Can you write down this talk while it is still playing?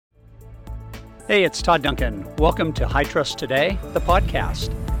Hey, it's Todd Duncan. Welcome to High Trust Today, the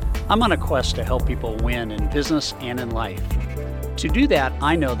podcast. I'm on a quest to help people win in business and in life. To do that,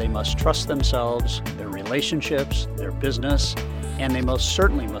 I know they must trust themselves, their relationships, their business, and they most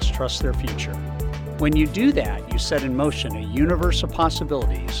certainly must trust their future. When you do that, you set in motion a universe of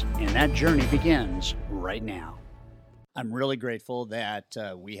possibilities, and that journey begins right now. I'm really grateful that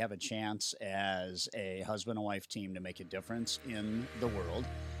we have a chance as a husband and wife team to make a difference in the world.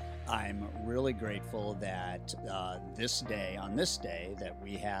 I'm really grateful that on this day, that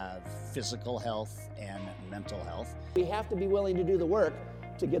we have physical health and mental health. We have to be willing to do the work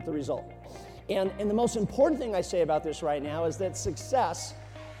to get the result. And the most important thing I say about this right now is that success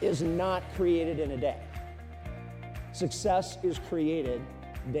is not created in a day. Success is created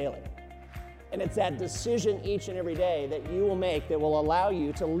daily. And it's that decision each and every day that you will make that will allow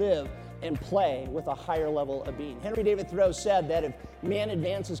you to live and play with a higher level of being. Henry David Thoreau said that if man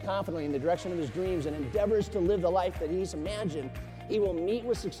advances confidently in the direction of his dreams and endeavors to live the life that he's imagined, he will meet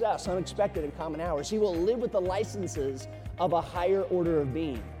with success unexpected in common hours. He will live with the licenses of a higher order of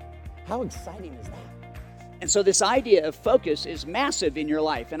being. How exciting is that? And so this idea of focus is massive in your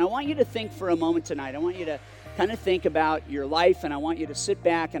life. And I want you to think for a moment tonight. I want you to kind of think about your life, and I want you to sit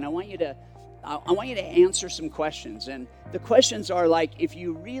back, and I want you to answer some questions. And the questions are like, if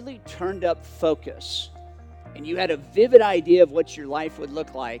you really turned up focus and you had a vivid idea of what your life would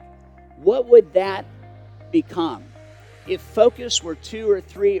look like, what would that become? If focus were 2 or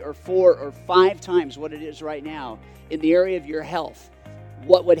 3 or 4 or 5 times what it is right now in the area of your health,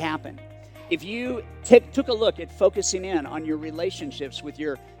 what would happen? If you took a look at focusing in on your relationships with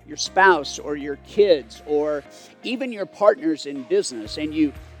your spouse or your kids or even your partners in business, and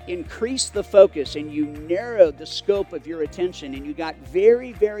you increase the focus and you narrowed the scope of your attention and you got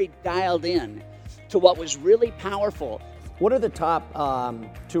very, very dialed in to what was really powerful. What are the top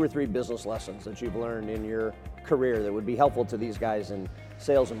 2 or 3 business lessons that you've learned in your career that would be helpful to these guys in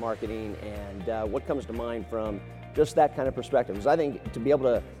sales and marketing, and what comes to mind from just that kind of perspective? Because I think to be able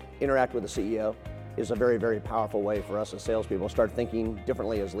to interact with a CEO is a very, very powerful way for us as salespeople to start thinking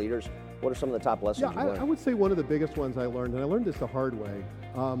differently as leaders. What are some of the top lessons you learned? I would say one of the biggest ones I learned, and I learned this the hard way,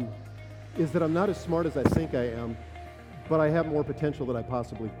 is that I'm not as smart as I think I am, but I have more potential than I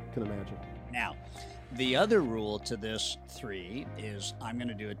possibly can imagine. Now, the other rule to this 3 is I'm going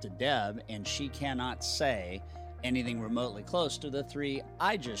to do it to Deb, and she cannot say anything remotely close to the 3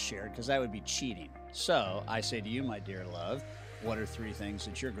 I just shared, because that would be cheating. So I say to you, my dear love, what are 3 things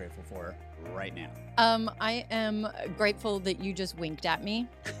that you're grateful for right now? I am grateful that you just winked at me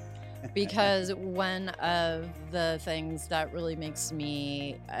because one of the things that really makes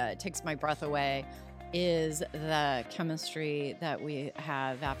me, takes my breath away is the chemistry that we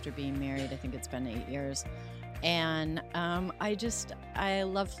have after being married. I think it's been 8 years. And I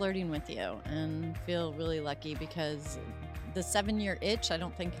love flirting with you and feel really lucky because the 7-year itch I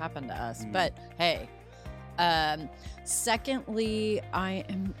don't think happened to us, but hey. Secondly, I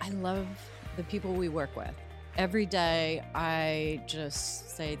love the people we work with. Every day, I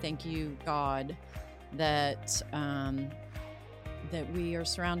just say thank you, God, that we are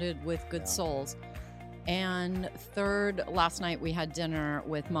surrounded with good souls. And third, last night we had dinner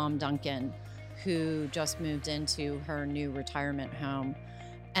with Mom Duncan, who just moved into her new retirement home,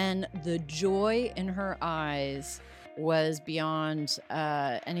 and the joy in her eyes was beyond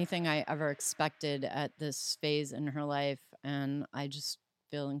anything I ever expected at this phase in her life, and I just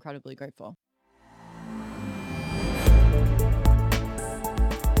feel incredibly grateful.